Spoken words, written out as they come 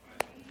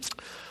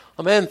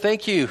Amen.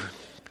 Thank you.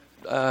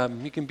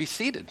 You can be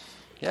seated.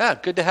 Yeah,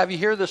 good to have you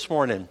here this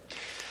morning.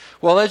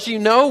 Well, as you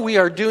know, we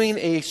are doing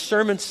a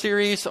sermon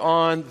series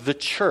on the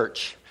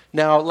church.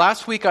 Now,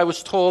 last week I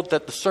was told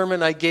that the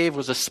sermon I gave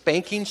was a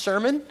spanking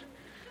sermon.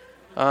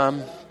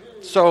 Yeah.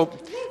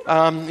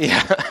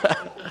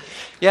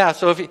 Yeah,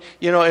 so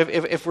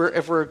if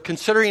we're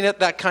considering it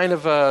that kind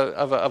of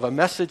a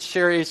message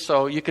series,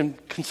 so you can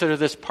consider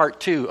this part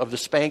 2 of the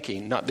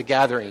spanking, not the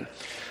gathering.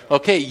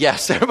 Okay,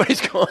 yes,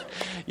 everybody's going.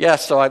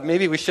 Yes, so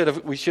maybe we should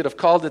have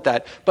called it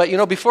that. But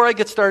before I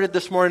get started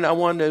this morning, I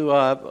want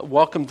to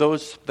welcome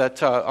those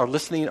that are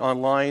listening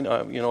online.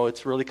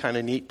 It's really kind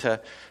of neat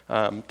to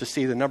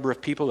see the number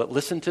of people that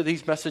listen to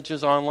these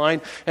messages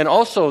online, and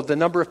also the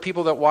number of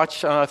people that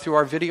watch through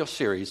our video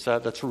series.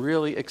 That's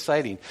really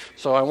exciting.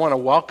 So I want to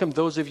welcome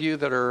those of you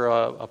that are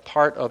a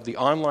part of the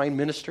online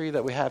ministry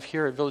that we have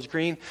here at Village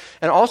Green,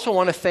 and also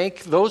want to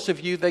thank those of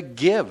you that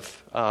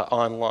give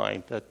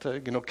online, that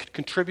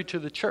contribute to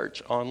the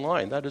church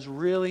online. That is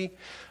really,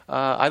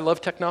 I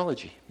love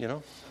technology,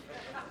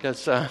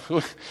 because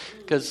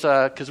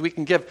we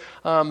can give.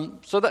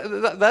 So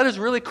that is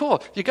really cool.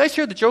 Did you guys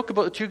hear the joke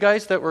about the 2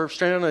 guys that were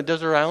stranded on a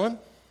desert island?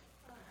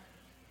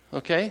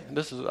 Okay,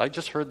 I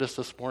just heard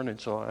this morning,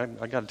 so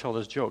I got to tell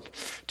this joke.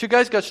 2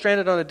 guys got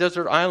stranded on a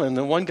desert island,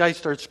 and one guy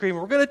started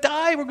screaming, "We're going to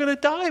die, we're going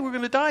to die, we're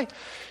going to die."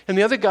 And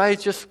the other guy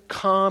is just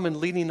calm and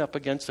leaning up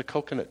against a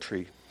coconut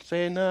tree,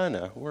 saying,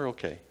 no, we're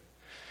okay.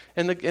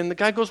 And the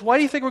guy goes, "Why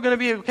do you think we're going to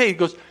be okay?" He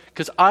goes,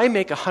 "Because I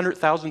make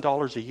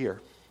 $100,000 a year."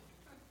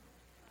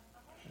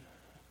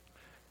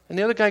 And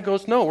the other guy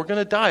goes, "No, we're going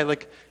to die."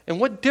 And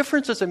what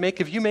difference does it make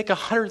if you make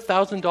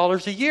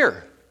 $100,000 a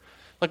year?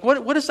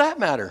 What does that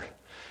matter?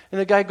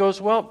 And the guy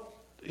goes, "Well,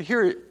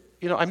 here,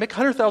 I make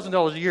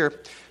 $100,000 a year,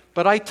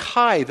 but I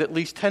tithe at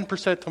least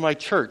 10% to my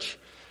church.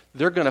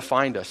 They're going to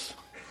find us."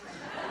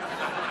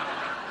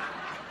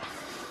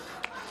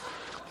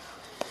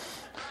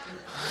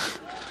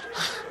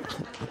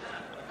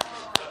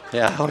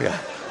 Yeah, oh yeah,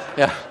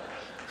 yeah.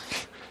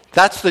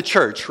 That's the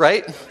church,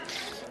 right?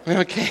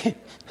 Okay.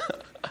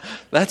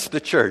 That's the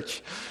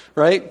church,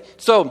 right?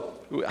 So,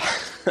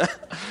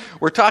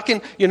 we're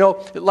talking,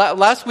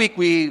 last week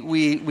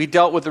we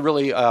dealt with a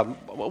really,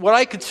 what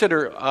I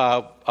consider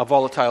a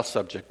volatile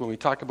subject. When we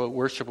talk about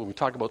worship, when we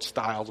talk about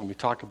styles, when we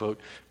talk about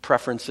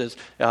preferences,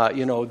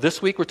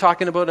 this week we're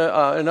talking about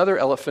another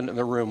elephant in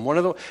the room.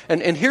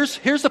 And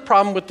here's the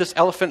problem with this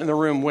elephant in the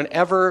room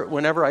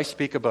whenever I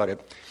speak about it.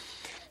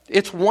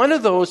 It's one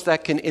of those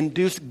that can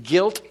induce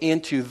guilt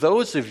into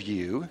those of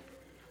you,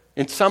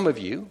 in some of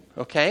you,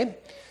 okay?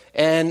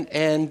 And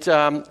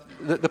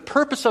the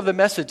purpose of the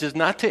message is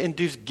not to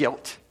induce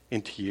guilt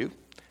into you.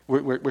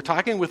 We're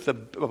talking about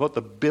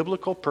the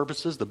biblical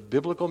purposes, the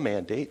biblical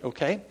mandate,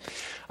 okay?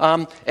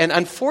 And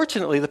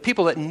unfortunately, the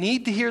people that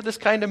need to hear this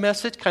kind of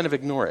message kind of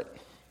ignore it,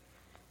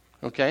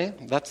 okay?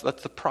 That's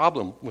the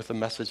problem with a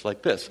message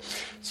like this.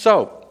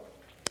 So,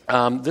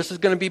 this is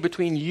going to be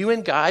between you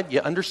and God. You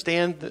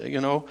understand,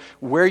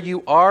 where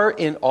you are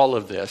in all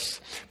of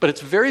this. But it's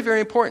very, very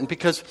important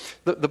because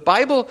the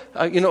Bible,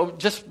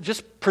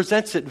 just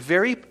presents it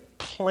very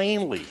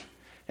plainly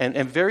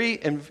and very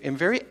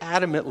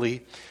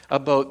adamantly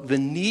about the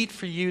need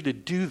for you to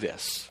do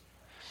this.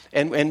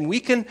 And we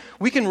can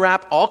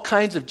wrap all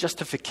kinds of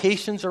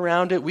justifications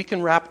around it. We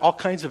can wrap all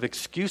kinds of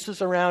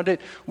excuses around it.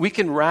 We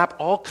can wrap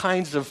all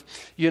kinds of,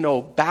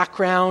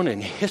 background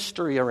and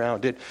history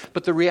around it.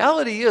 But the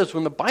reality is,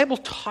 when the Bible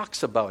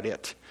talks about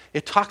it,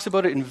 it talks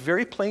about it in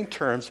very plain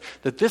terms,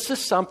 that this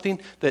is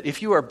something that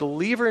if you are a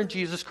believer in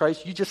Jesus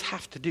Christ, you just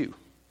have to do.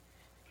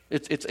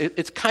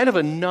 It's kind of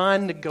a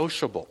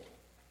non-negotiable.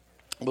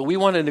 But we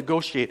want to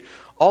negotiate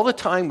all the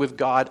time with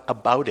God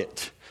about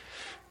it.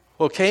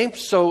 Okay,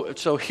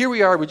 so here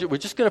we are. We're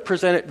just going to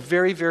present it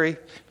very, very,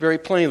 very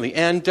plainly.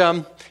 And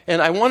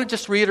I want to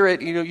just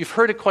reiterate, you've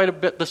heard it quite a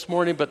bit this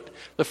morning, but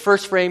the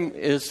first frame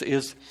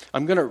is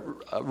I'm going to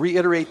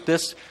reiterate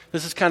this.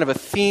 This is kind of a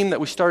theme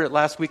that we started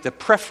last week. The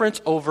preference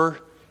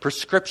over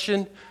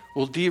prescription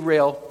will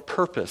derail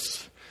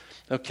purpose.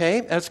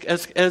 Okay, as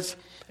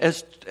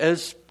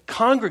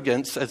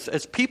congregants,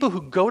 as people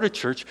who go to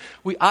church,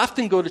 we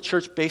often go to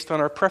church based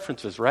on our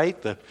preferences, right?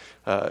 The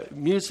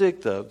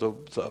music,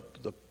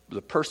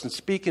 the person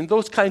speaking,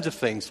 those kinds of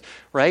things,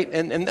 right?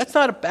 And that's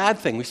not a bad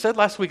thing. We said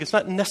last week it's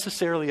not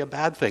necessarily a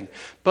bad thing.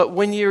 But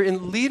when you're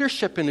in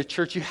leadership in a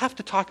church, you have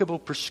to talk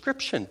about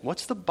prescription.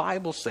 What's the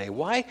Bible say?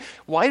 Why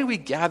do we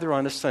gather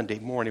on a Sunday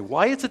morning?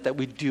 Why is it that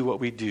we do what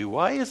we do?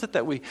 Why is it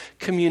that we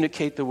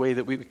communicate the way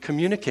that we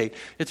communicate?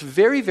 It's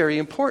very, very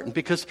important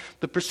because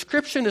the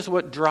prescription is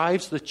what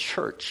drives the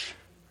church,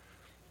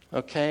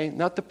 okay?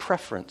 Not the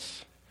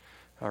preference,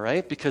 all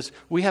right? Because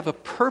we have a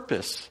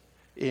purpose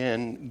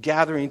in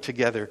gathering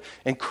together.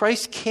 And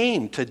Christ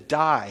came to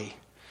die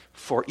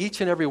for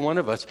each and every one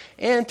of us,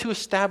 and to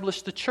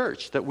establish the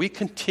church, that we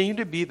continue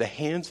to be the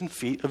hands and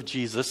feet of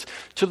Jesus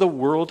to the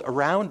world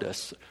around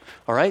us.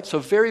 All right? So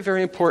very,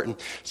 very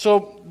important.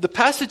 So the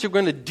passage we're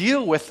going to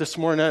deal with this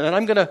morning, and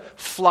I'm going to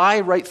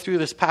fly right through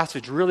this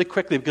passage really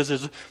quickly because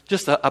there's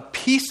just a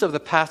piece of the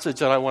passage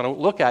that I want to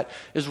look at,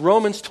 is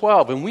Romans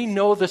 12, and we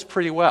know this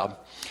pretty well.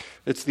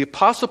 It's the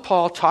Apostle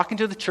Paul talking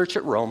to the church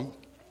at Rome,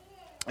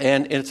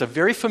 and it's a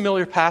very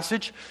familiar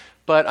passage,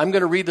 but I'm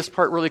going to read this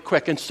part really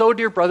quick. And so,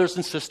 dear brothers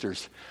and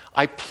sisters,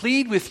 I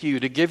plead with you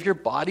to give your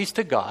bodies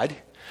to God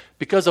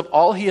because of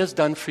all he has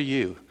done for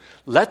you.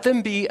 Let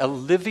them be a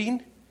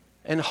living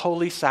and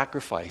holy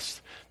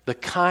sacrifice, the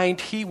kind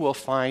he will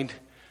find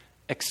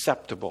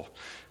acceptable.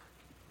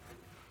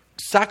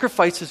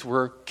 Sacrifices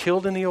were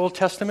killed in the Old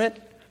Testament.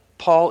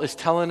 Paul is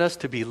telling us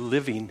to be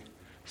living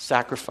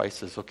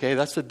sacrifices, okay?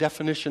 That's the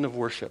definition of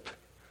worship,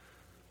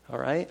 all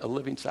right? A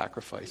living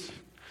sacrifice.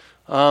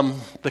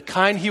 The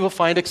kind he will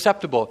find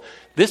acceptable.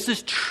 This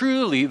is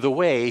truly the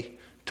way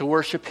to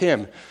worship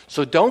him.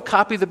 So don't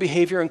copy the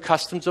behavior and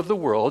customs of the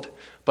world,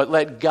 but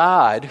let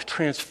God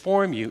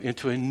transform you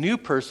into a new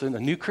person, a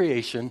new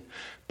creation,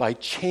 by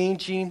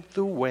changing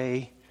the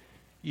way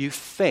you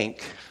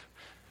think.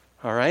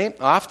 All right?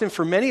 Often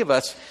for many of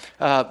us,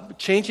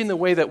 changing the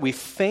way that we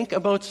think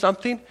about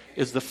something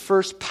is the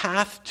first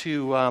path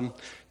to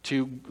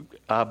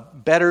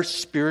better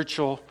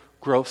spiritual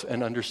growth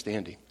and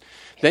understanding.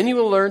 Then you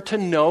will learn to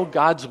know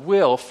God's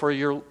will for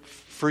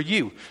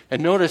you.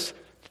 And notice,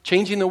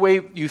 changing the way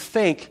you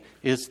think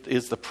is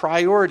the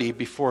priority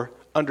before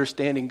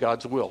understanding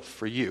God's will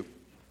for you,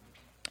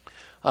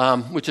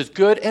 which is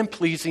good and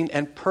pleasing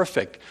and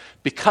perfect.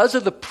 Because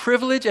of the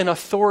privilege and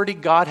authority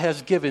God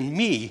has given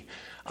me,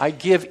 I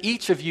give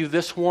each of you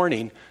this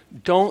warning.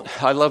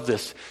 I love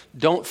this.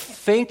 Don't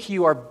think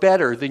you are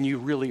better than you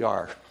really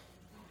are.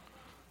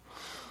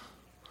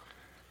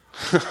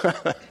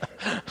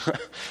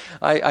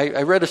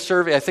 I read a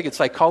survey, I think it's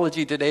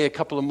Psychology Today, a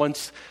couple of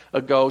months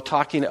ago,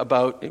 talking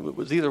about, it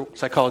was either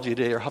Psychology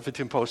Today or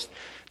Huffington Post,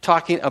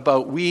 talking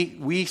about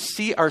we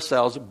see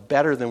ourselves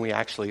better than we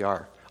actually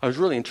are. I was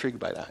really intrigued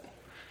by that.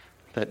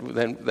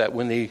 That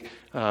when they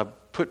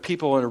put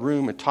people in a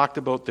room and talked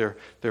about their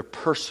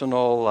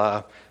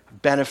personal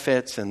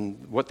benefits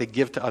and what they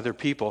give to other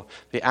people,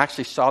 they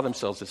actually saw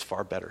themselves as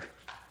far better.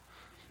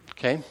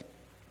 Okay?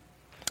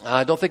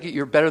 Don't think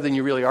you're better than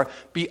you really are.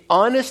 Be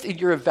honest in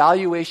your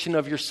evaluation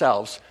of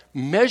yourselves,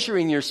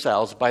 measuring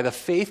yourselves by the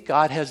faith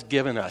God has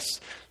given us.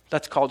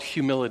 That's called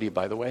humility,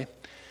 by the way.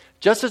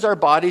 Just as our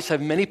bodies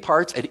have many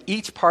parts and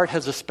each part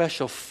has a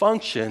special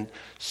function,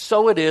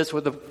 so it is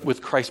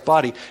with Christ's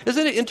body.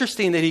 Isn't it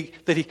interesting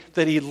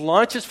that he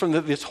launches from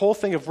this whole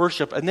thing of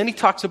worship, and then he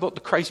talks about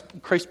the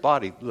Christ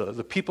body,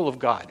 the people of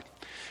God.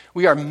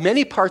 We are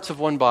many parts of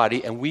one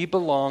body, and we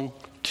belong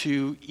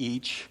to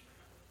each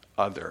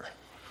other.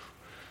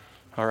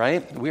 All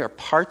right? We are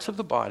parts of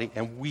the body,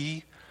 and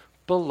we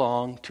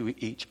belong to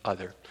each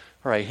other.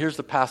 All right, here's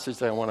the passage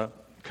that I want to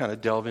kind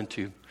of delve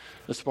into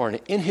this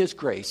morning. In His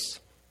grace,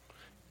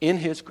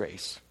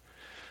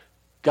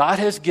 God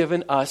has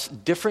given us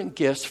different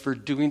gifts for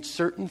doing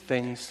certain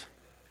things.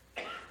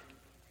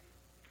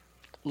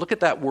 Look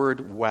at that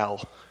word,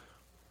 well.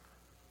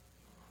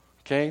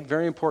 Okay,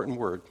 very important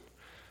word.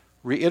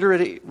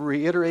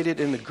 Reiterated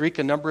in the Greek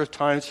a number of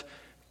times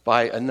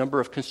by a number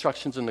of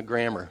constructions in the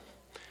grammar.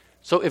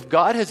 So if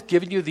God has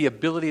given you the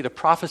ability to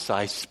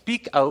prophesy,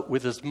 speak out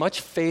with as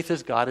much faith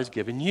as God has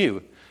given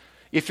you.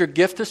 If your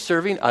gift is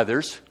serving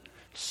others,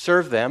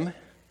 serve them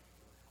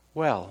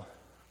well.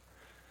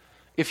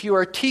 If you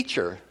are a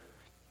teacher,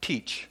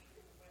 teach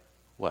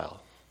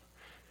well.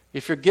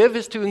 If your gift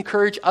is to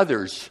encourage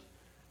others,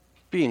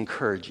 be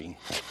encouraging.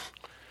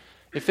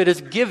 If it is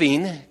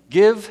giving,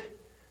 give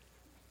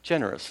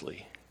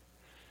generously.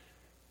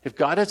 If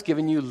God has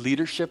given you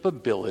leadership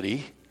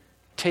ability,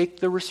 take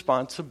the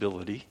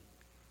responsibility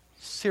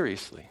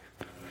seriously.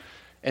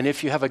 And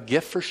if you have a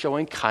gift for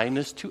showing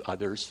kindness to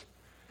others,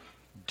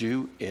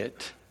 do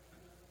it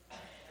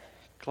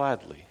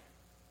gladly.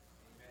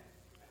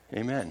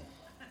 Amen.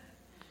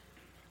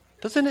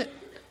 Doesn't it?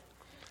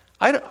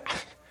 I don't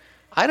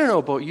know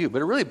about you,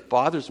 but it really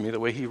bothers me the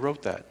way he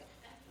wrote that.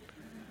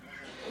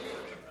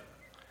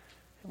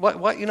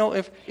 What you know,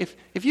 if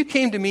you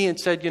came to me and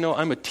said,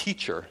 I'm a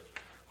teacher,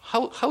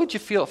 how would you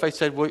feel if I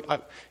said, well,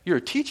 you're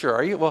a teacher,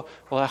 are you? Well,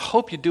 I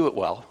hope you do it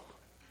well.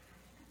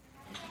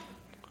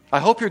 I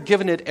hope you're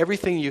giving it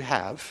everything you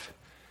have.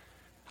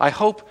 I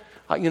hope,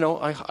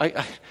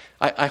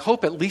 I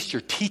hope at least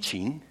you're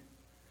teaching.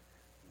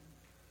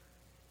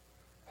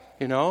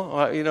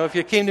 If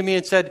you came to me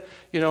and said,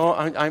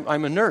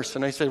 I'm a nurse,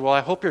 and I said, well,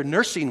 I hope you're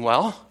nursing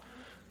well.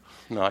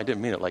 No, I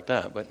didn't mean it like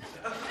that, but,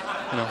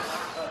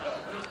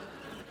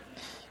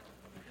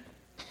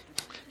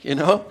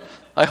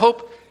 I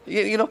hope,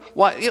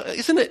 why,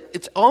 isn't it,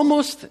 it's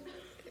almost,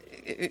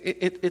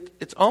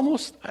 it's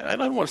almost, I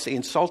don't want to say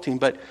insulting,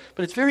 but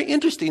it's very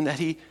interesting that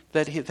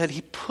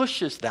he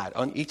pushes that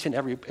on each and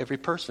every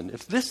person.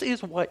 If this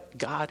is what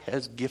God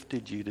has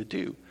gifted you to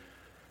do,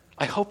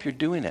 I hope you're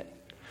doing it.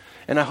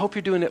 And I hope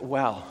you're doing it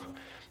well.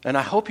 And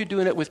I hope you're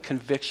doing it with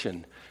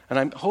conviction. And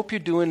I hope you're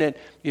doing it,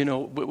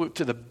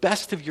 to the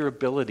best of your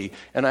ability.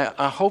 And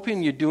I'm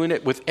hoping you're doing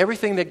it with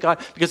everything that God,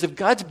 because if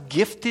God's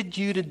gifted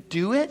you to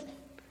do it,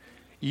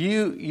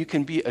 you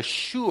can be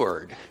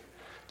assured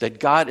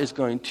that God is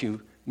going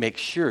to make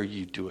sure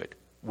you do it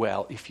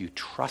well if you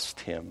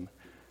trust him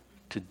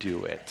to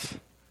do it.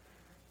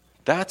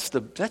 That's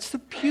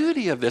the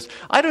beauty of this.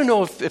 I don't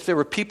know if there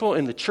were people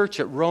in the church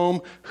at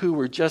Rome who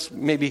were just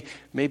maybe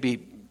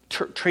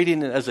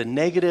treating it as a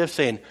negative,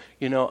 saying,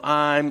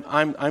 I'm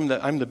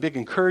the big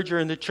encourager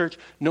in the church.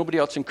 Nobody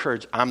else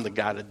encouraged. I'm the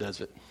guy that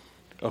does it.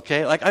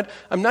 Okay,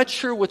 I'm not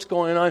sure what's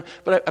going on,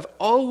 but I've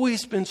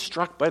always been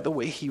struck by the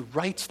way he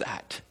writes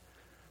that.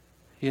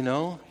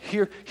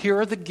 Here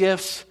are the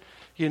gifts.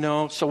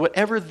 So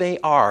whatever they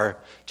are,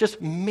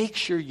 just make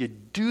sure you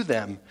do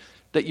them.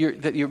 That you're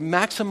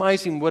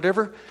maximizing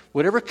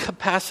whatever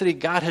capacity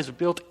God has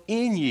built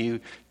in you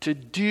to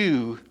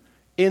do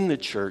in the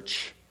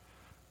church,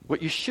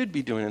 what you should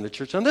be doing in the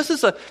church. And this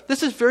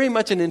is very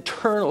much an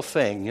internal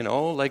thing,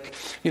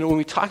 when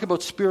we talk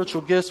about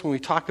spiritual gifts, when we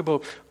talk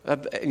about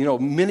the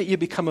minute you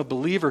become a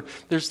believer,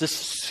 there's this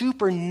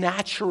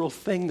supernatural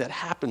thing that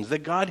happens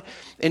that God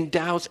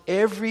endows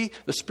the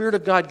Spirit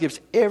of God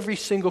gives every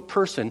single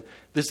person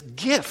this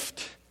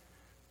gift.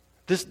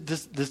 This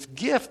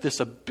gift, this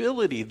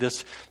ability,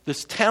 this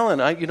talent,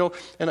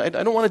 and I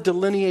don't want to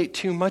delineate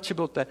too much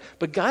about that,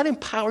 but God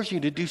empowers you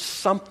to do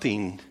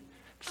something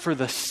for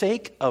the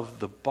sake of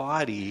the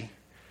body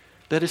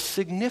that is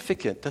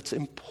significant, that's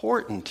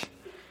important.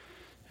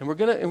 And we're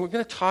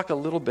gonna talk a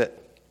little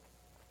bit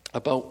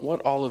about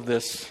what all of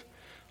this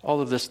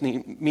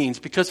means,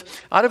 because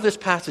out of this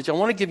passage, I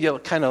want to give you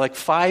kind of like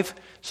 5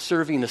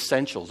 serving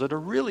essentials that are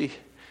really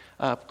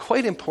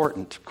quite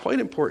important.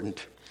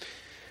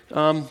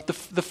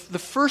 The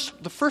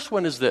first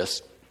one is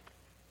this,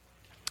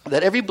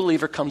 that every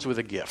believer comes with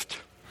a gift,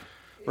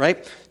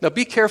 right? Now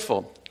be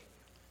careful.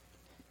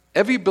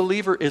 Every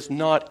believer is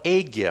not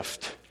a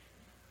gift.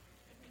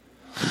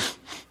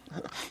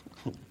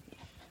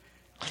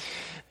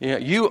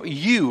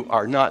 You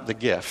are not the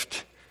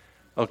gift,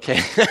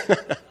 okay?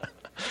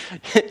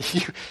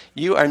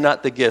 You are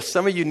not the gift.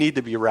 Some of you need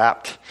to be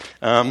wrapped.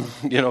 Some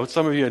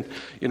of you,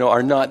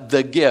 are not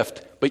the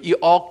gift, but you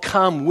all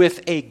come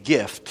with a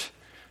gift.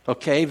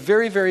 Okay,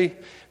 very, very,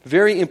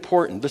 very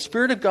important. The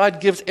Spirit of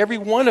God gives every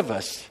one of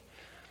us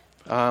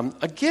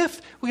a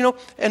gift.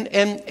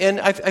 And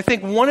I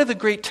think one of the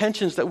great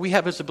tensions that we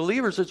have as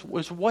believers is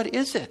what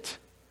is it?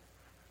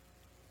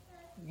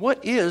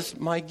 What is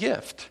my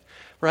gift?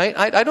 Right?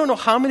 I don't know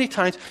how many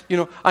times.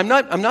 I'm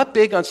not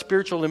big on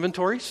spiritual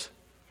inventories.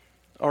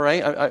 All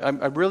right,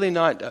 I'm really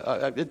not.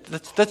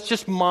 That's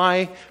just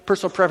my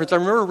personal preference. I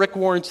remember Rick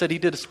Warren said he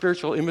did a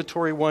spiritual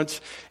inventory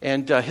once,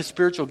 and his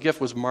spiritual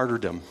gift was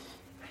martyrdom.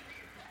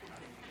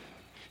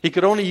 He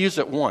could only use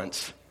it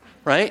once,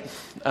 right?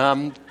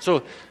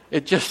 So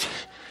it just,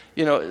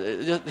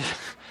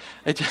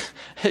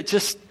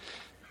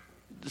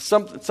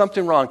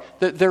 something wrong.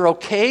 They're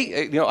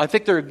okay. I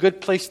think they're a good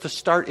place to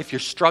start if you're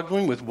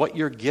struggling with what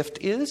your gift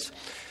is.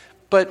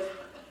 But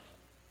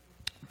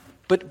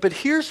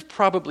here's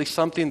probably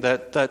something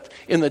that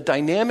in the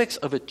dynamics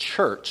of a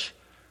church,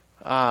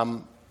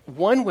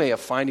 one way of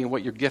finding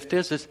what your gift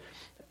is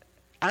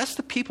ask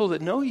the people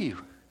that know you.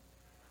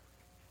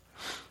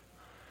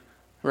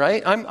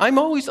 Right? I'm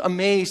always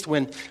amazed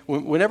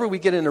whenever we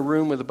get in a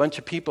room with a bunch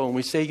of people and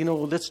we say,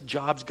 this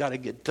job's got to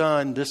get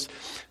done, this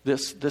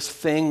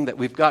thing that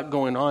we've got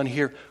going on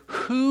here.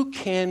 Who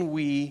can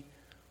we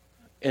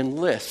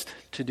enlist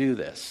to do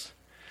this?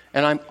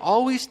 And I've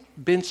always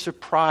been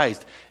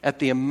surprised at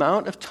the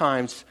amount of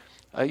times,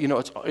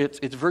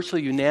 it's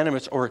virtually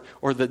unanimous, or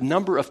the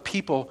number of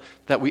people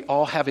that we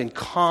all have in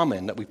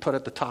common that we put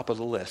at the top of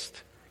the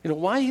list.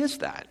 Why is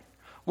that?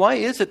 Why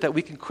is it that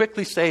we can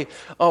quickly say,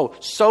 oh,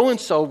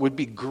 so-and-so would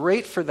be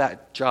great for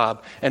that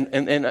job,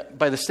 and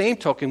by the same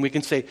token, we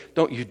can say,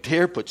 don't you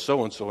dare put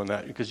so-and-so in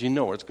that, because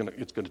it's going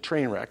to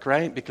train wreck,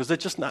 right? Because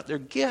it's just not their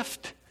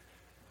gift,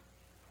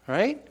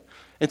 right?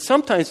 And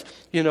sometimes,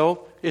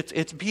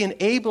 it's being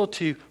able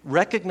to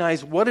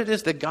recognize what it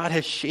is that God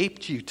has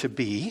shaped you to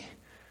be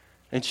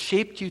and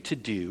shaped you to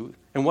do,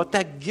 and what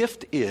that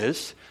gift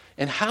is,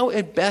 and how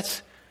it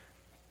best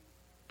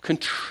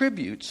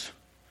contributes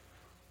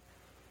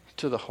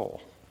to the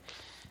whole.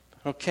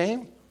 Okay?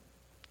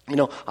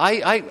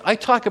 I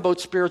talk about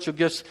spiritual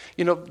gifts.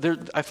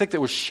 I think there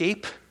was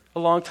SHAPE a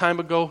long time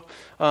ago.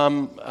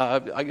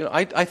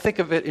 I think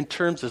of it in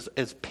terms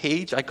as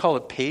PAGE. I call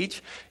it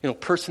PAGE.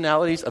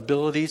 Personalities,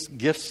 abilities,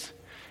 gifts,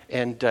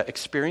 and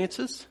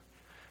experiences.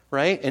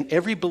 Right? And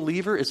every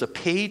believer is a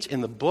page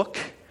in the book,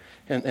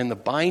 and the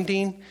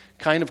binding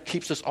kind of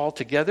keeps us all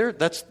together.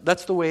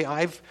 That's the way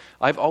I've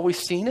always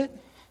seen it.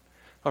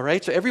 All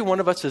right? So every one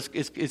of us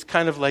is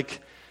kind of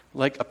like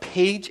a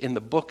page in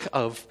the book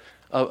of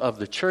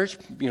the church,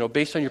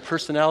 based on your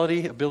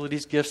personality,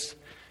 abilities, gifts,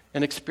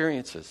 and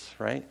experiences,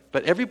 right?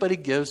 But everybody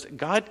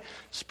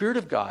Spirit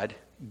of God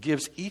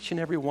gives each and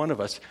every one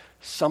of us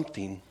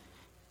something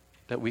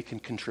that we can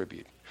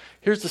contribute.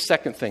 Here's the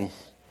second thing.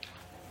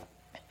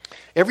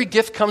 Every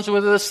gift comes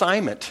with an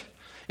assignment.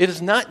 It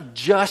is not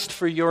just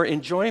for your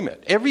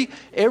enjoyment.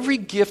 Every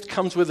gift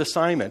comes with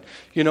assignment.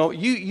 You know,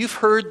 you've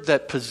heard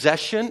that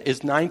possession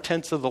is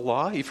 9/10 of the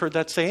law. You've heard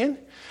that saying?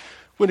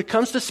 When it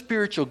comes to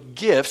spiritual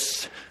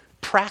gifts,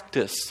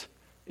 practice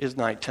is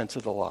 9/10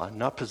 of the law,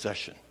 not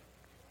possession.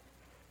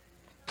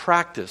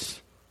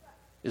 Practice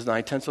is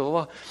 9/10 of the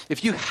law.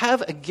 If you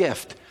have a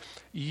gift,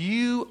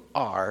 you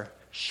are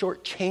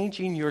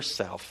shortchanging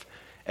yourself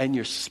and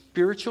your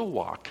spiritual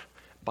walk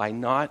by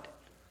not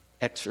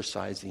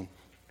exercising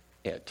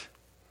it.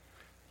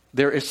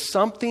 There is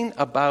something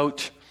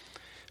about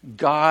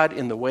God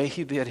in the way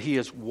that He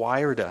has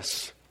wired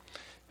us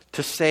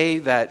to say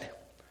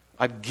that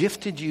I've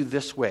gifted you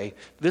this way.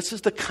 This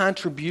is the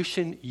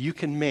contribution you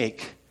can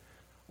make.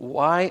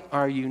 Why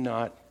are you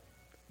not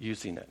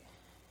using it?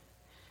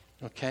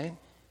 Okay?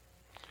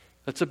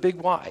 That's a big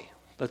why.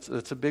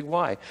 That's a big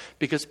why.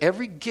 Because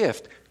every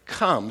gift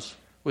comes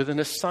with an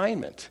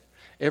assignment.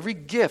 Every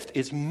gift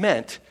is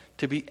meant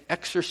to be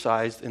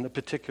exercised in a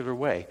particular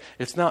way.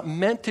 It's not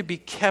meant to be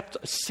kept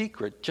a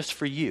secret just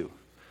for you.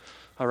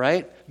 All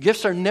right?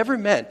 Gifts are never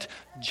meant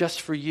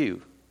just for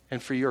you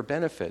and for your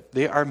benefit.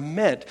 They are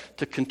meant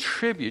to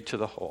contribute to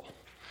the whole.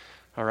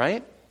 All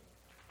right?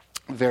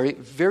 Very,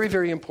 very,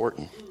 very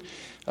important.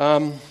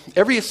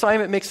 Every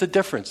assignment makes a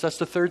difference. That's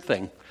the third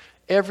thing.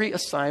 Every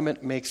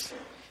assignment makes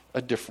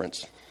a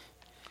difference.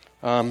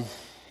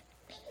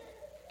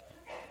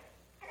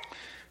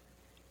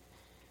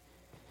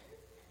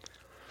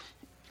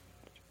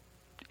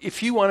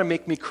 If you want to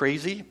make me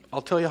crazy,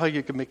 I'll tell you how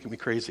you can make me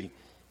crazy.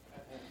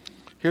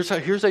 Here's how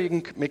you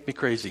can make me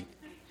crazy.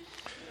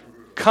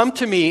 Come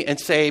to me and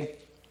say,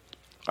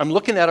 I'm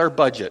looking at our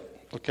budget,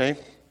 okay?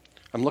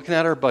 I'm looking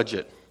at our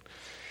budget.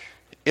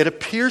 It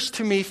appears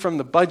to me from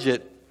the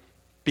budget,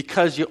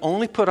 because you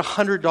only put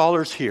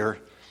 $100 here,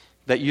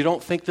 that you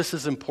don't think this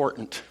is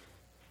important.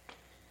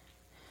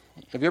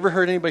 Have you ever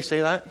heard anybody say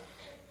that?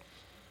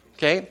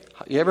 Okay?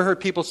 You ever heard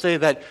people say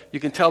that you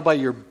can tell by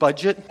your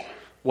budget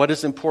what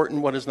is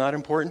important, what is not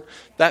important?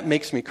 That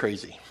makes me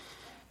crazy.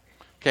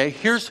 Okay?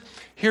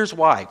 Here's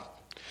why.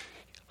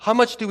 How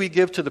much do we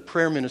give to the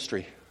prayer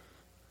ministry?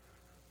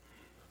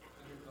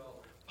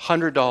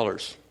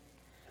 $100.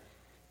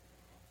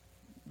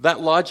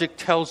 That logic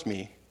tells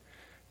me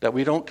that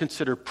we don't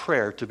consider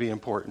prayer to be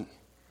important.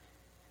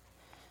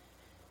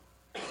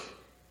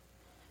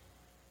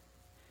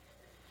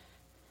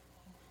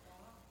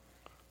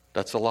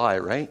 That's a lie,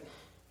 right?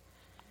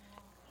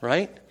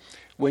 Right?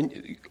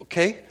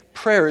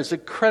 Prayer is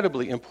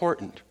incredibly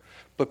important,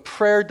 but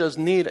prayer does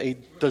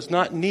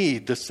not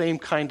need the same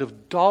kind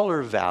of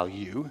dollar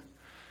value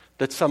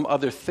that some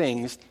other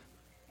things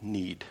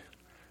need,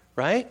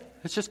 right?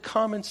 It's just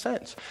common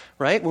sense,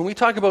 right? When we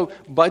talk about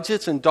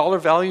budgets and dollar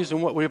values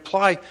and what we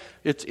apply,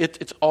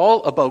 it's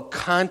all about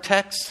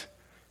context,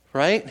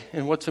 right?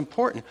 And what's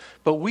important.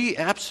 But we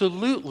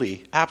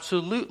absolutely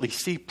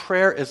see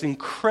prayer as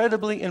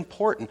incredibly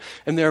important.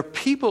 And there are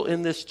people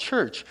in this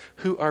church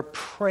who are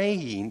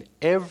praying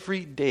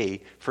every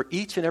day for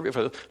each and every,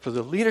 for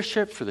the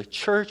leadership, for the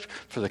church,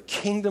 for the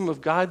kingdom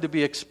of God to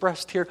be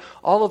expressed here,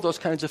 all of those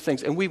kinds of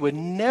things. And we would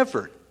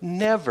never,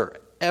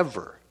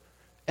 ever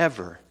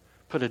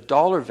put a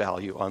dollar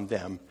value on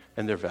them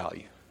and their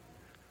value.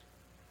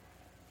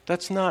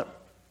 That's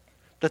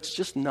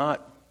just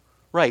not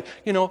right.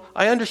 You know,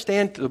 I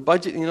understand the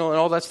budget, and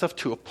all that stuff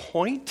to a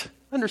point.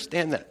 I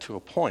understand that to a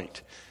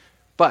point.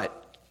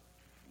 But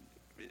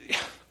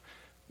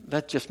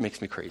that just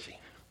makes me crazy.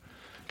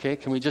 Okay,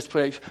 can we just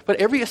but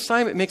every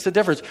assignment makes a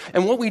difference.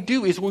 And what we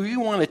do is we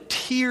want to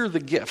tier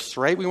the gifts,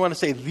 right? We want to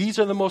say, these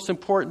are the most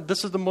important.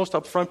 This is the most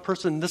upfront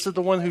person. This is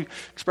the one who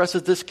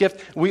expresses this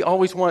gift. We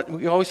always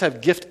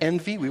have gift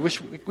envy. We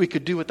wish we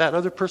could do what that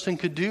other person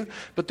could do.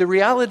 But the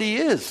reality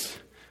is,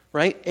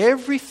 right,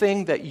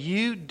 everything that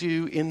you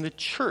do in the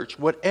church,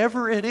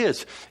 whatever it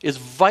is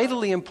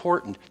vitally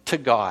important to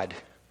God.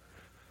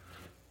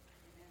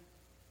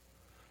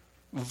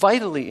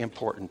 Vitally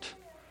important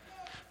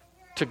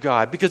to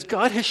God, because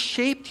God has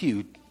shaped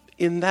you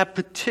in that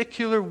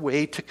particular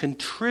way to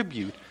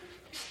contribute.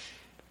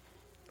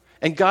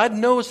 And God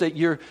knows that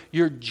your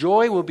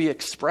joy will be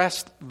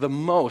expressed the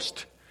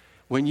most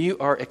when you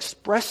are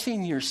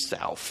expressing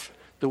yourself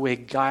the way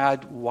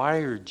God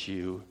wired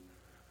you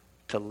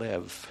to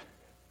live.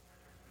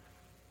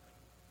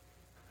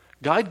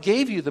 God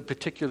gave you the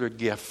particular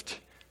gift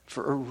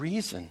for a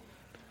reason.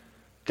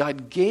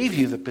 God gave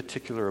you the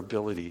particular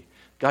ability.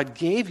 God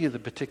gave you the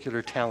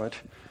particular talent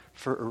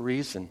for a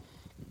reason.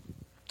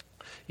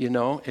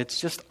 It's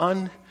just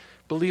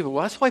unbelievable.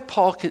 That's why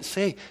Paul could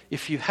say,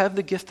 if you have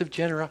the gift of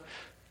generosity,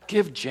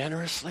 give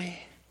generously.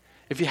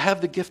 If you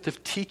have the gift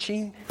of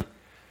teaching,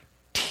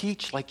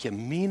 teach like you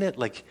mean it,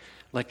 like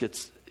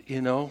it's,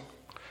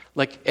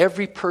 like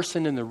every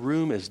person in the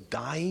room is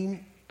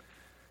dying.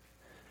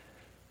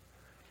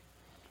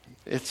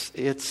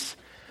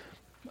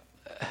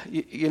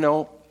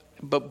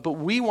 But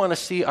we want to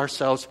see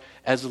ourselves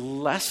as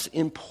less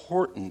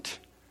important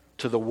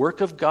to the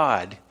work of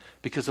God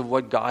because of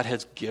what God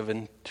has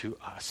given to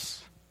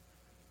us.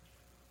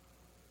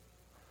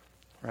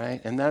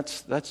 Right? And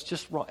that's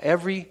just wrong.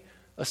 Every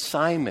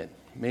assignment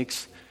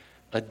makes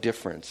a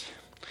difference.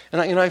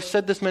 And I've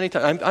said this many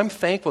times. I'm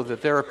thankful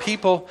that there are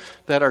people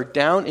that are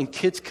down in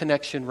Kids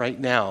Connection right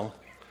now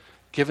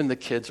giving the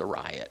kids a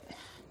riot.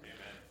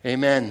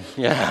 Amen.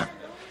 Yeah.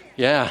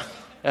 Yeah.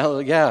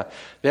 Hell yeah.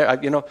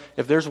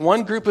 If there's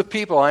one group of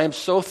people I am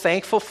so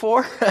thankful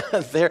for,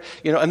 and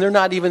they're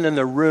not even in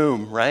the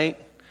room, right?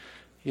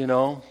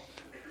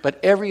 But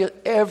every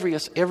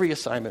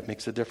assignment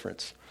makes a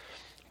difference,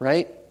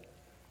 right?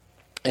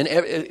 And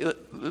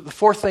the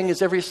fourth thing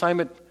is every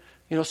assignment,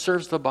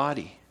 serves the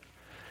body.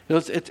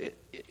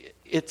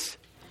 It's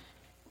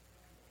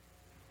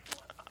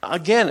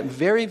again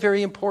very,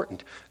 very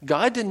important.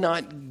 God did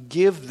not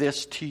give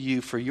this to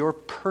you for your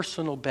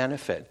personal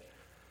benefit,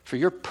 for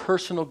your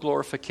personal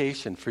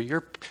glorification, for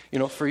your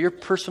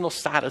personal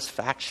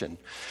satisfaction.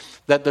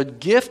 That the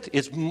gift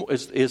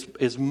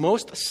is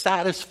most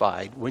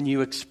satisfied when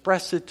you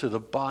express it to the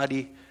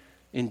body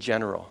in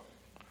general.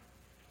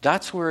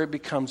 That's where it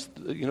becomes,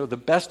 the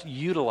best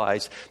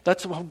utilized.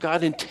 That's how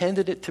God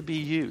intended it to be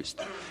used.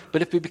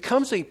 But if it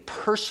becomes a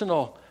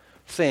personal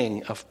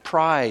thing of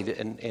pride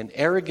and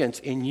arrogance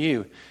in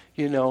you,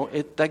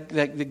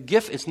 the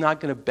gift is not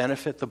going to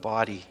benefit the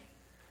body.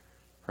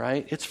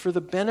 Right? It's for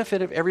the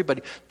benefit of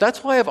everybody.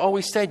 That's why I've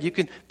always said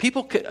the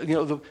people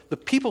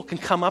can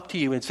come up to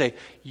you and say,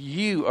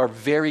 "You are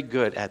very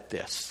good at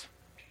this."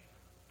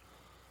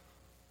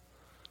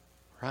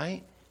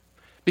 Right?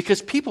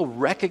 Because people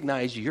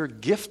recognize your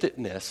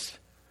giftedness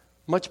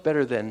much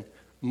better than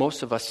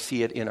most of us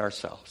see it in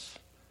ourselves.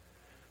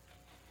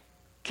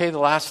 Okay, the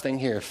last thing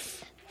here,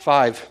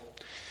 5.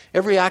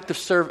 Every act of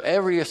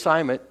service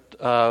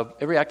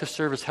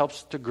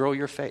helps to grow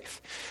your faith.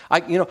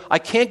 I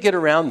can't get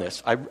around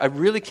this. I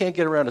really can't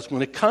get around this.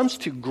 When it comes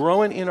to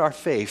growing in our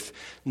faith,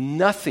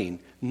 nothing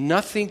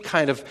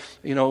kind of,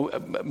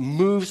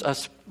 moves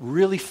us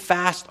really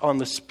fast on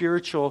the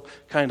spiritual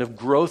kind of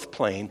growth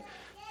plane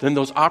than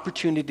those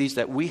opportunities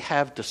that we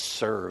have to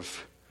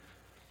serve.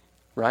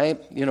 Right?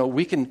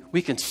 We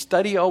can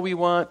study all we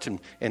want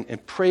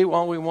and pray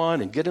all we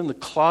want and get in the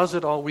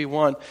closet all we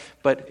want,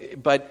 but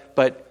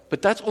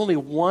that's only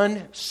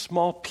one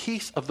small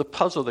piece of the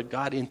puzzle that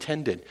God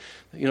intended.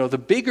 The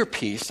bigger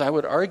piece, I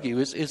would argue,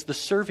 is the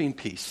serving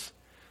piece.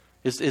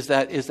 Is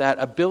that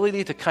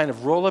ability to kind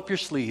of roll up your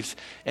sleeves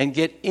and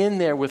get in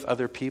there with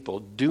other people,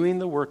 doing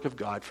the work of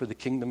God for the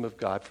kingdom of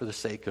God, for the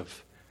sake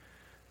of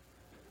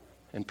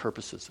and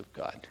purposes of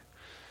God.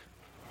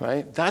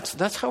 Right?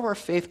 That's how our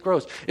faith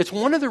grows. It's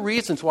one of the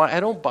reasons why I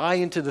don't buy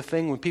into the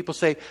thing when people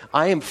say,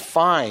 I am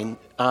fine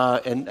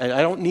and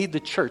I don't need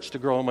the church to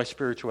grow in my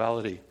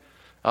spirituality.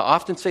 I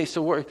often say,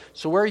 so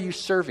where are you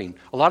serving?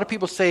 A lot of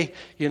people say,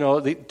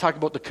 they talk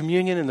about the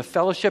communion and the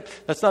fellowship.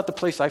 That's not the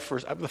place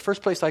the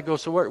first place I go,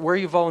 so where are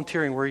you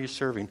volunteering? Where are you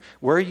serving?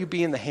 Where are you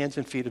being the hands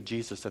and feet of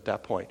Jesus at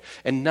that point?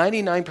 And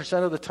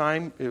 99% of the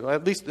time,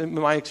 at least in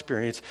my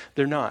experience,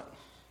 they're not.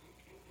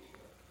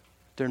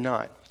 They're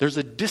not. There's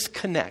a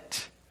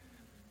disconnect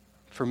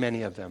for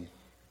many of them.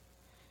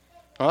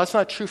 Well, that's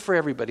not true for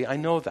everybody. I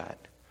know that.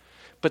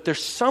 But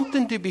there's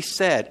something to be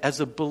said as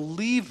a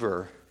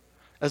believer,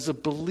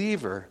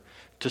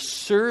 to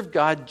serve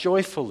God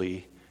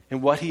joyfully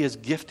in what He has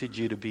gifted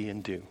you to be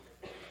and do.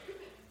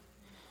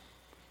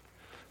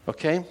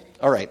 Okay?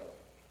 All right.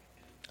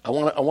 I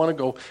want to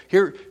go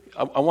here.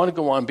 I want to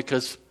go on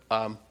because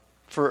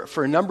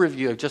for a number of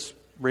you, I've just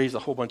raised a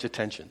whole bunch of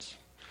tensions.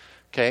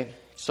 Okay?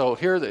 So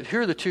here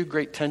are the two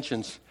great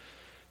tensions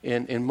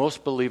in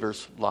most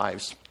believers'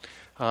 lives.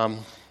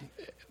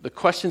 The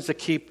questions that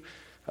keep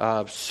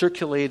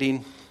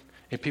circulating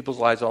in people's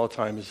lives all the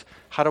time is,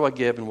 how do I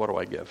give and what do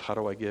I give? How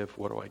do I give?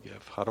 What do I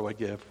give? How do I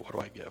give? What do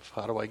I give?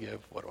 How do I give?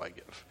 What do I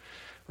give?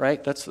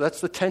 Right? That's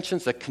the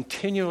tensions that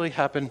continually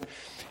happen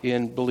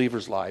in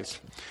believers' lives.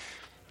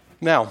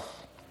 Now,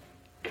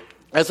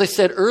 as I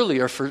said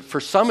earlier, for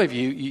some of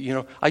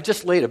you, I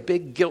just laid a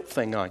big guilt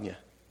thing on you.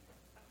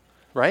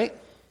 Right?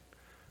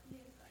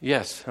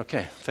 Yes.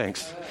 Okay.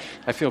 Thanks.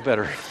 I feel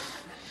better.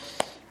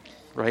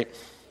 Right?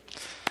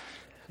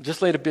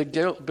 Just laid a big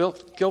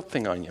guilt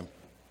thing on you.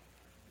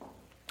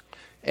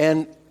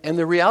 And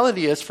the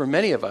reality is, for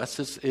many of us,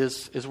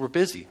 is we're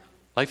busy.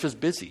 Life is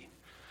busy.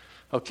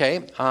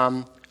 Okay?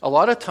 A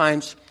lot of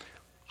times,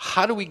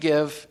 how do we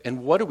give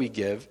and what do we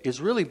give is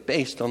really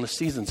based on the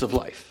seasons of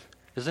life,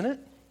 isn't it?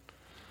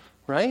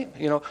 Right?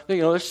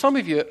 There's some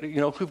of you,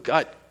 who've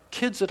got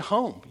kids at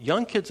home,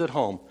 young kids at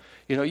home.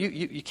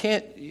 You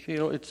can't,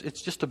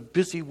 it's just a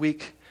busy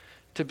week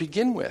to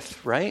begin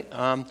with, right?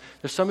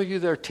 There's some of you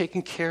that are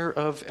taking care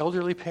of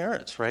elderly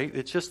parents, right?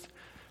 It's just,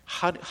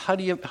 how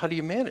do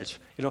you manage?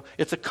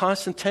 It's a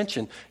constant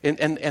tension.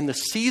 And the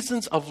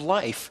seasons of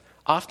life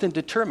often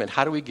determine,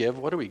 how do we give,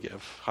 what do we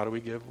give? How do we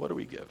give, what do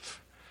we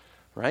give?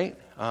 Right?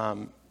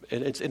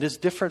 It is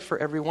different for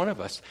every one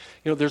of us.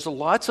 There's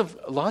lots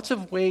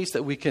of ways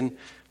that we can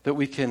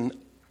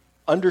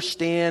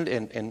understand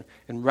and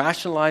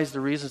rationalize the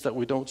reasons that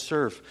we don't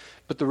serve.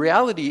 But the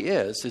reality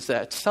is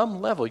that at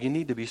some level you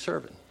need to be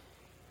serving.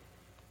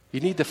 You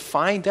need to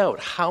find out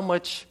how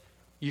much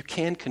you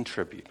can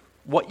contribute,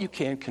 what you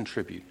can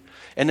contribute.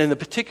 And in the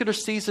particular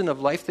season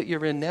of life that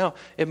you're in now,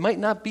 it might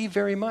not be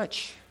very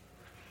much.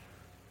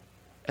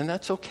 And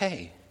that's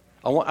okay.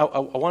 I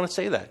want to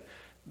say that.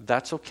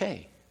 That's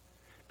okay.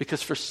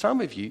 Because for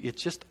some of you,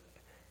 it's just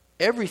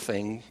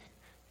everything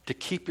to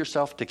keep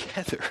yourself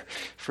together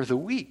for the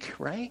week,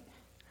 right?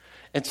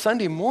 And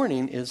Sunday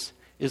morning is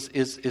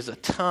a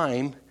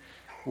time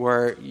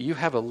where you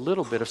have a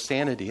little bit of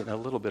sanity and a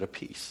little bit of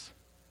peace.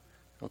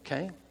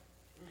 Okay?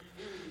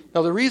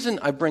 Now the reason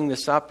I bring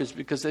this up is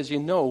because, as you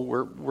know,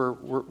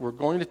 we're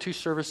going to 2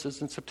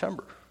 services in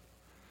September.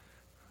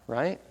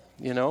 Right?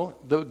 You know,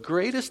 the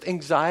greatest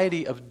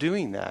anxiety of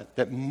doing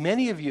that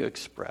many of you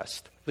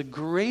expressed, the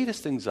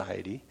greatest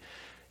anxiety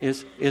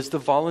is the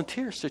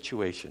volunteer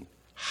situation.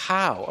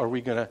 How are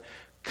we going to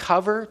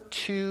cover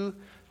 2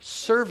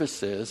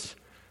 services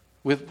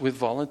with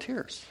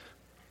volunteers?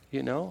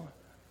 You know?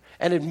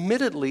 And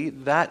admittedly,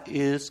 that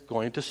is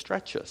going to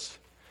stretch us.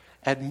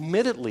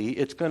 Admittedly,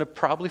 it's going to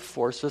probably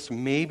force us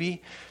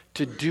maybe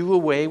to do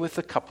away with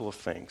a couple of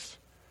things.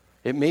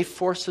 It may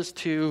force us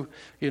to,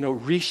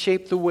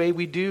 reshape the way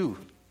we do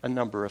a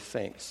number of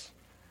things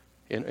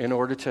in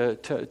order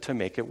to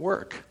make it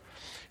work.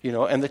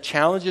 And the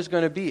challenge is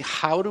going to be,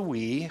 how do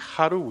we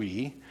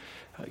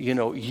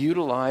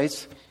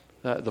utilize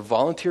the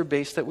volunteer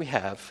base that we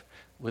have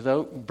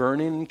without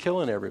burning and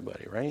killing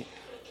everybody, right?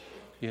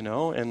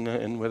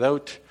 And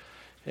without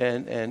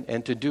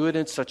and to do it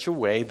in such a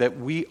way that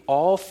we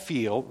all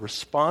feel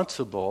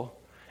responsible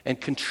and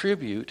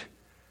contribute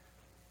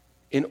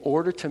in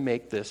order to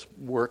make this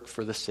work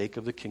for the sake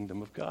of the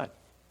kingdom of God.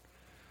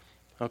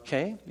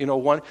 Okay?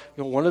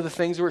 One of the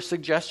things we're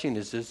suggesting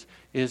is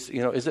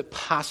it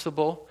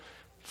possible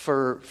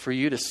for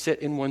you to sit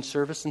in one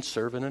service and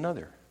serve in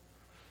another?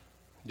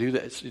 Do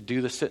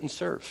the sit and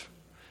serve,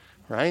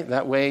 right?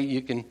 That way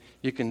you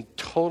can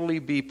totally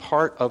be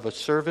part of a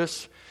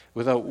service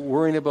without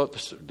worrying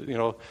about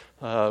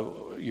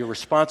your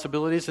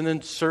responsibilities, and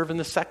then serve in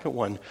the second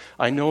one.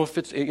 I know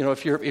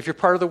if you're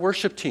part of the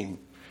worship team,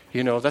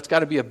 that's got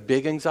to be a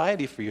big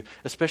anxiety for you,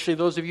 especially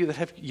those of you that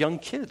have young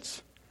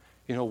kids.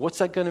 What's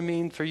that going to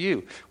mean for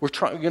you?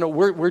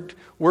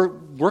 We're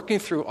working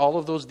through all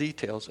of those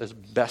details as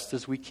best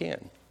as we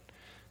can.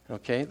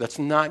 Okay, that's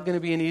not going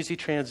to be an easy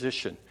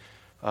transition.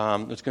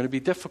 It's going to be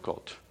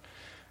difficult,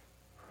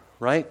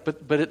 right?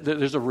 But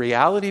there's a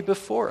reality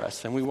before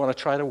us, and we want to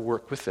try to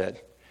work with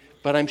it.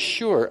 But I'm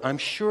sure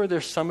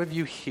there's some of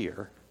you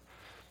here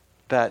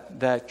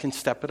that can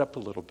step it up a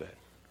little bit,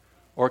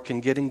 or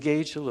can get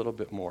engaged a little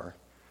bit more.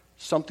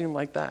 Something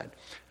like that.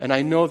 And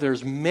I know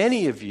there's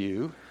many of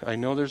you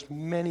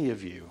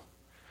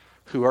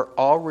who are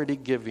already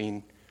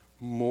giving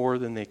more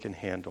than they can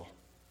handle.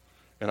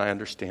 And I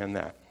understand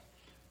that.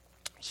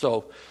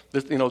 So,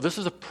 this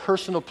is a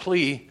personal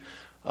plea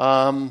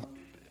to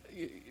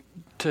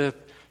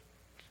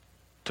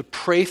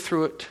pray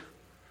through it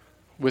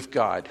with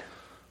God.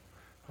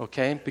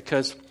 Okay?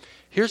 Because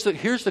here's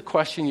the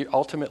question you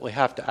ultimately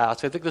have to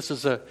ask. I think this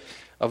is a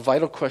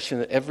vital question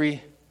that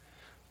every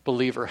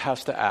believer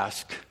has to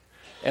ask.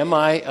 Am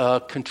I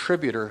a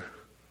contributor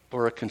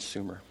or a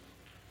consumer?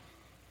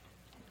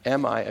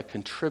 Am I a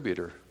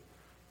contributor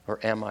or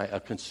am I a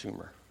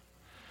consumer?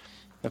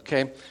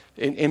 Okay?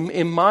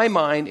 In my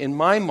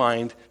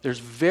mind, there's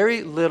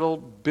very little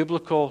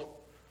biblical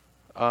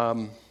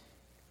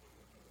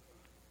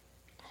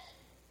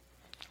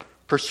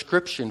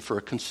prescription for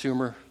a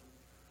consumer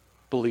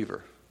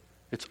believer.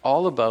 It's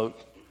all about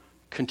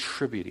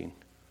contributing.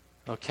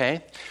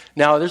 Okay?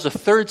 Now, there's a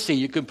third C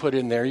you can put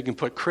in there. You can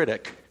put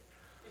critic,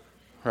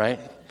 right?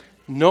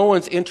 No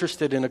one's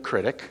interested in a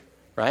critic,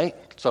 right?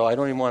 So I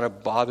don't even want to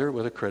bother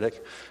with a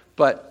critic.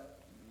 But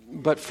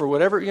for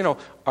whatever,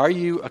 are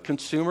you a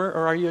consumer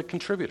or are you a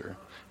contributor,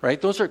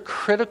 right? Those are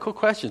critical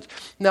questions.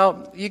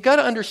 Now, you got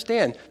to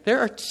understand, there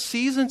are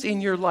seasons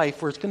in your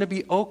life where it's going to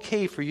be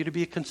okay for you to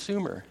be a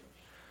consumer,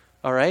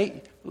 all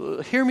right?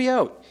 Hear me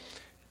out.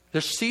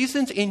 There's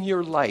seasons in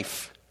your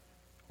life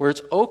where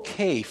it's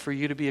okay for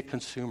you to be a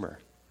consumer.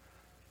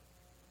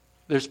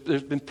 There's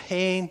been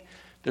pain,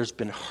 there's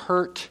been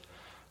hurt,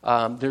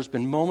 there's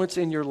been moments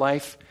in your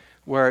life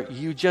where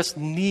you just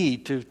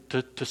need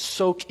to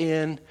soak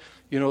in,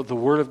 the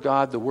Word of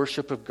God, the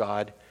worship of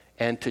God,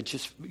 and to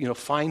just,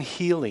 find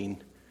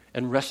healing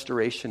and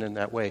restoration in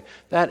that way.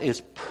 That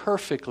is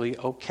perfectly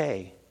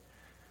okay.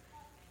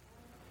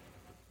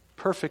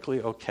 Perfectly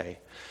okay,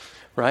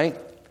 right?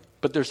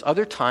 But there's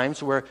other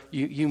times where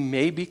you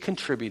may be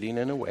contributing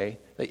in a way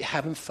that you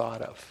haven't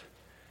thought of.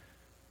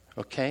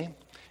 Okay?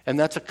 And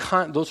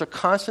those are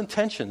constant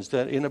tensions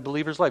that in a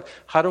believer's life.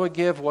 How do I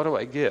give? What do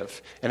I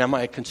give? And am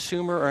I a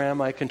consumer or am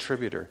I a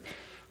contributor?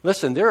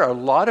 Listen, there are a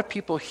lot of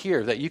people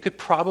here that you could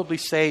probably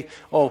say,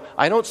 oh,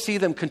 I don't see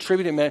them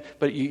contributing,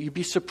 but you'd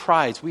be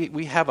surprised.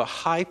 We have a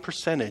high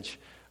percentage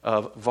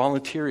of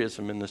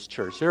volunteerism in this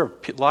church. There are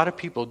a lot of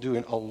people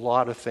doing a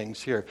lot of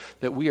things here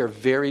that we are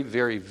very,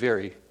 very,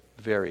 very,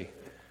 very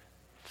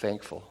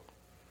thankful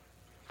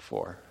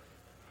for.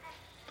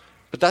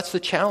 But that's the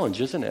challenge,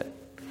 isn't it?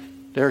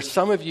 There are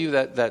some of you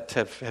that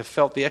have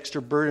felt the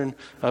extra burden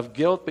of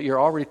guilt, but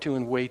you're already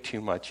doing way too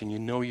much, and you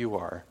know you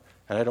are.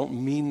 And I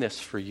don't mean this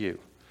for you.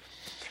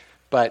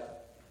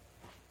 But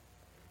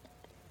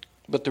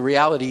the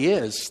reality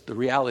is to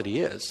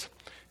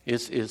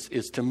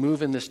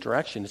move in this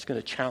direction. It's going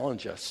to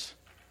challenge us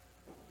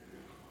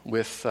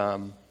with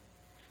the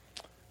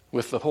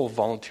whole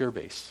volunteer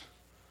base,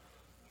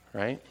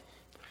 right?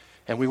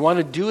 And we want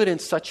to do it in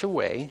such a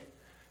way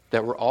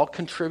that we're all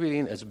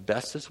contributing as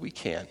best as we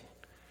can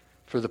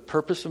for the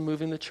purpose of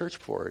moving the church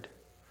forward,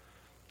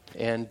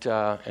 and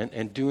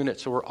doing it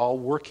so we're all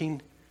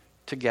working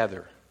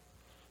together.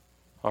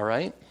 All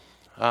right?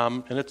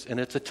 And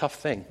it's a tough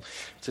thing.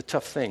 It's a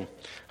tough thing.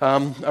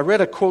 I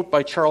read a quote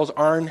by Charles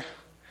Arnn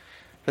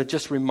that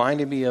just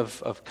reminded me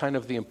of kind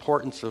of the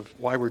importance of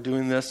why we're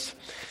doing this.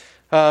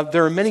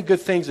 There are many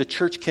good things a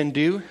church can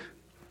do,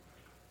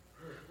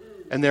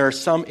 and there are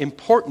some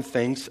important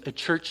things a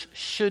church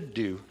should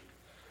do.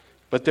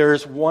 But there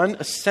is one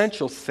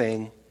essential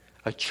thing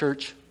a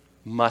church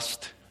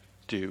must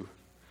do.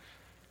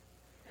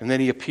 And then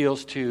he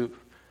appeals to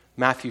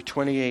Matthew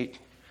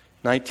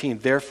 28:19.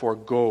 Therefore,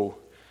 go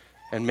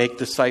and make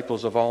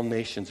disciples of all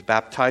nations,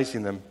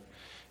 baptizing them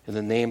in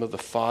the name of the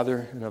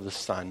Father and of the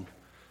Son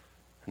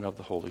and of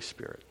the Holy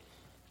Spirit.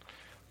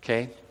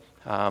 Okay?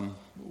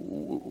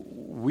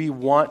 We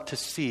want to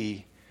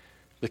see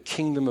the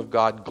kingdom of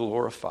God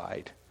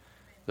glorified,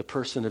 the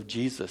person of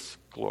Jesus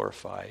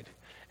glorified,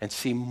 and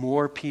see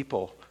more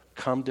people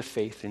come to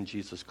faith in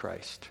Jesus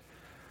Christ.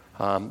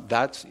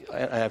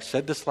 I've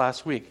said this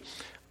last week.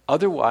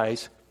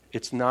 Otherwise,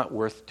 it's not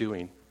worth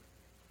doing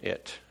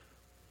it.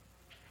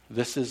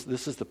 This is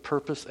the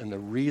purpose and the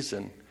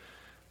reason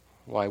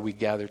why we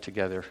gather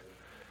together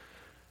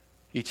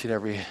each and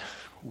every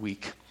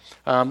week.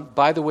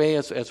 By the way,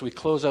 as we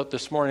close out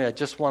this morning, I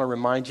just want to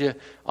remind you,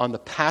 on the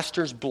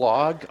pastor's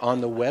blog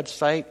on the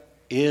website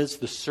is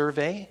the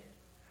survey.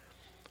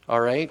 All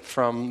right,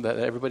 from that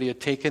everybody had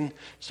taken.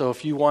 So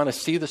if you want to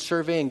see the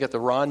survey and get the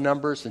raw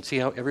numbers and see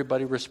how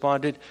everybody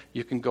responded,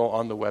 you can go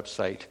on the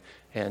website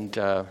and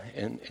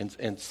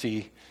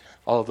see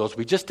all of those.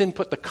 We just didn't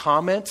put the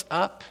comments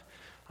up,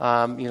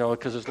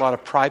 because there's a lot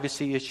of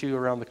privacy issue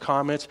around the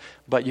comments.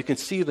 But you can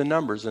see the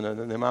numbers and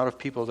the amount of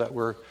people that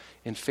were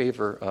in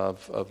favor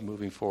of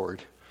moving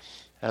forward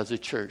as a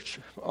church.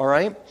 All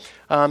right,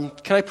 can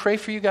I pray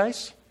for you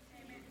guys?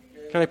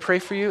 Can I pray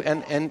for you?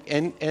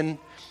 And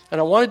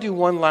I want to do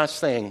one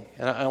last thing,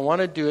 and I want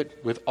to do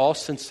it with all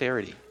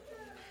sincerity.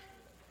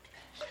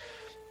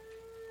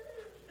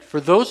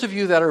 For those of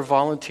you that are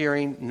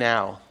volunteering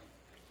now,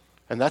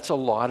 and that's a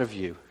lot of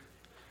you,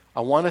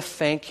 I want to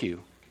thank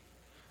you,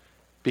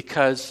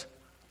 because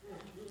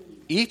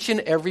each and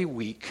every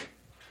week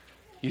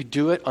you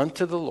do it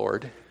unto the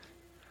Lord,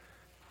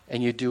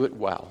 and you do it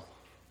well.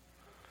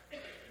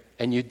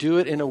 And you do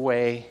it in a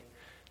way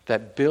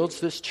that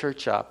builds this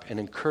church up and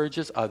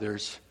encourages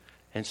others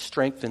and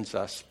strengthens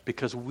us,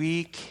 because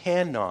we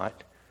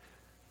cannot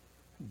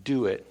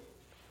do it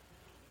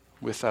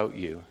without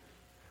you.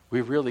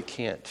 We really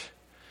can't.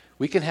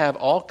 We can have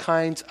all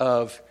kinds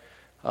of,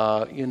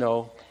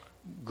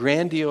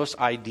 grandiose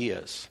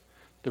ideas.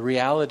 The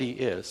reality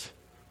is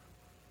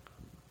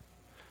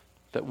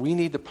that we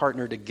need to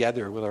partner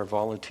together with our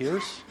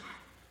volunteers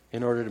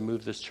in order to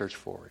move this church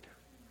forward.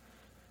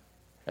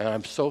 And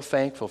I'm so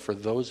thankful for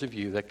those of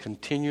you that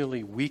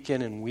continually, week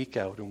in and week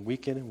out,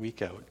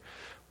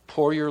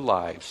 pour your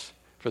lives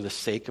for the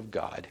sake of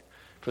God,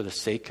 for the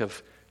sake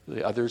of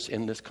the others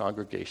in this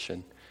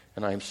congregation.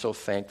 And I am so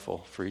thankful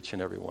for each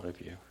and every one of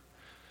you.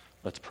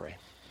 Let's pray.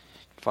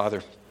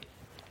 Father,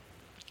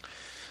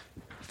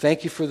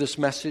 thank you for this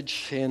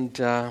message, and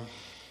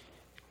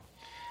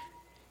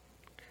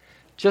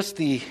just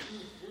the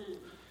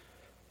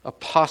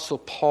Apostle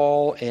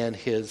Paul and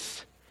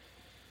his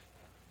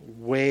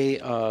way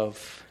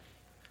of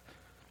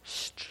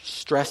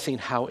stressing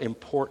how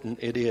important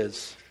it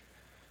is,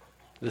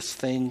 this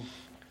thing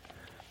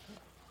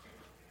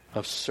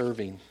of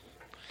serving,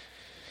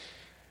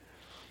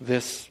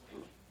 this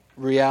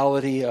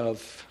reality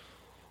of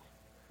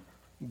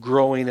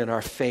growing in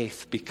our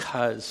faith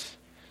because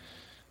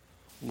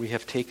we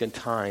have taken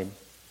time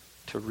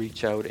to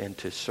reach out and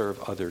to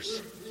serve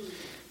others.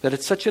 That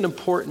it's such an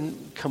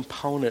important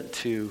component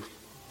to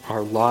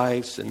our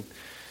lives, and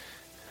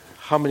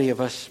how many of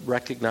us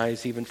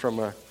recognize, even from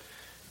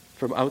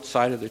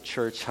outside of the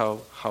church,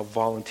 how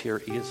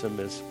volunteerism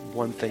is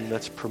one thing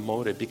that's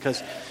promoted,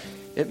 because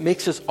it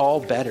makes us all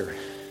better.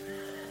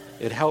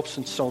 It helps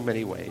in so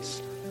many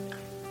ways.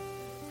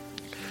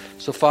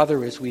 So,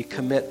 Father, as we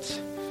commit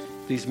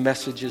these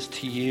messages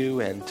to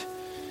you and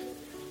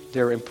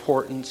their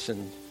importance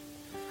and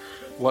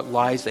what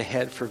lies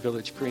ahead for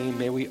Village Green,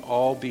 may we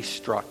all be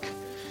struck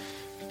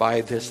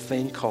by this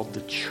thing called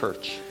the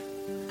church.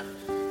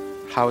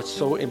 How it's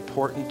so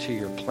important to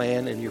your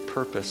plan and your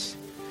purpose,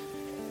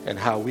 and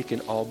how we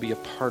can all be a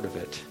part of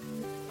it.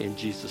 In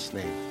Jesus'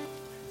 name,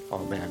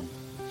 amen.